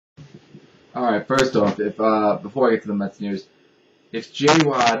Alright, first off, if before I get to the Mets news, if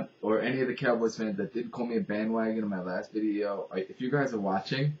J-Wad or any of the Cowboys fans that did call me a bandwagon in my last video, if you guys are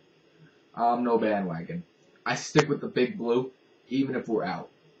watching, I'm no bandwagon. I stick with the big blue, even if we're out.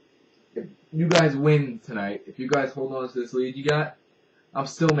 If you guys win tonight, if you guys hold on to this lead you got, I'm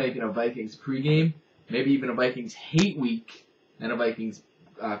still making a Vikings pregame, maybe even a Vikings hate week, and a Vikings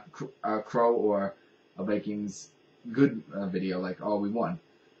crow or a Vikings good video, like, oh, we won.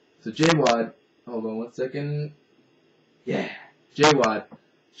 So J-Wad, hold on 1 second. Yeah, J-Wad,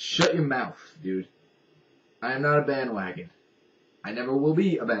 shut your mouth, dude. I am not a bandwagon. I never will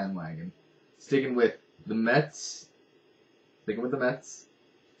be a bandwagon. Sticking with the Mets, the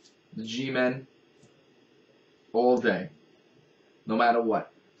G-Men, all day, no matter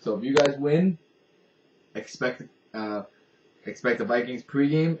what. So if you guys win, expect a Vikings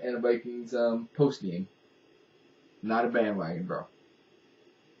pregame and a Vikings postgame. Not a bandwagon, bro.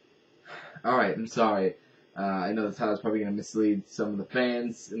 Alright, I'm sorry. I know this is probably going to mislead some of the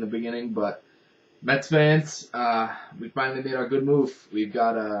fans in the beginning, but Mets fans, we finally made our good move. We've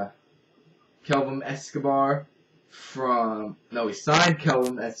got Kelvin Escobar we signed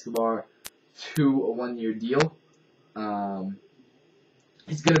Kelvin Escobar to a 1-year deal.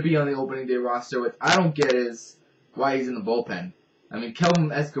 He's going to be on the opening day roster. What I don't get is why he's in the bullpen. I mean,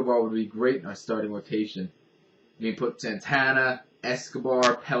 Kelvin Escobar would be great in our starting rotation. I mean, put Santana,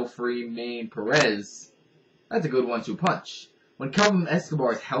 Escobar, Pelfrey, Maine, Perez. That's a good 1-2 punch. When Kelvin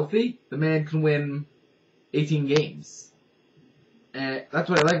Escobar is healthy, the man can win 18 games. And that's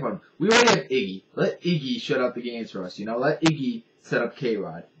what I like about him. We already have Iggy. Let Iggy shut up the games for us, you know? Let Iggy set up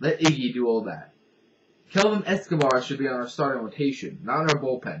K-Rod. Let Iggy do all that. Kelvin Escobar should be on our starting rotation, not in our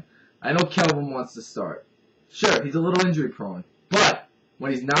bullpen. I know Kelvin wants to start. Sure, he's a little injury prone. But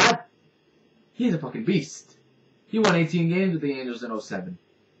when he's not, he's a fucking beast. He won 18 games with the Angels in 07.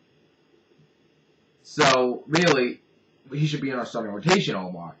 So, really, he should be in our starting rotation,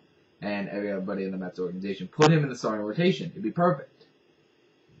 Omar. And everybody in the Mets organization. Put him in the starting rotation. It'd be perfect.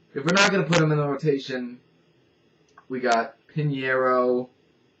 If we're not going to put him in the rotation, we got Pinheiro,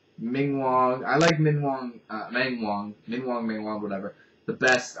 Ming-Wong. I like Ming-Wong, whatever. The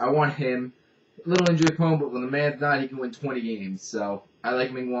best. I want him. A little injury prone, but when the man's not, he can win 20 games. So, I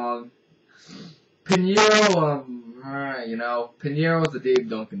like Ming-Wong. Pinheiro, you know, Pinheiro is a Dave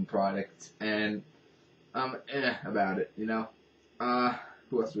Duncan product, and I'm about it, you know.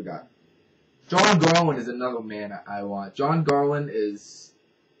 Who else we got? John Garland is another man I want. John Garland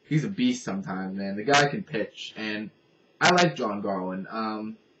he's a beast sometimes, man. The guy can pitch, and I like John Garland.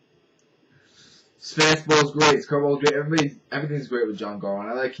 His fastball's great, his curveball's great, everything's great with John Garland.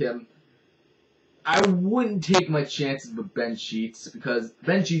 I like him. I wouldn't take my chances with Ben Sheets, because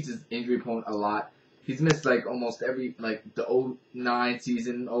Ben Sheets is injury prone a lot. He's missed, like, almost every, like, the 09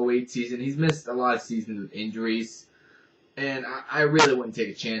 season, 08 season. He's missed a lot of seasons with injuries. And I really wouldn't take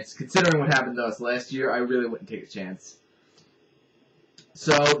a chance. Considering what happened to us last year, I really wouldn't take a chance.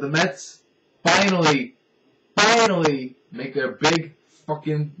 So, the Mets finally make their big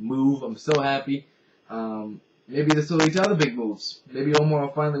fucking move. I'm so happy. Maybe this will lead to other big moves. Maybe Omar will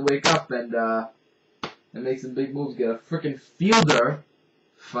finally wake up and make some big moves. Get a freaking fielder,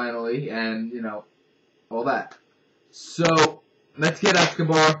 finally, and, you know, all that. So, let's get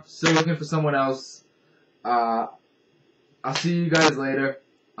Escobar. Still looking for someone else. I'll see you guys later.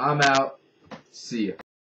 I'm out. See ya.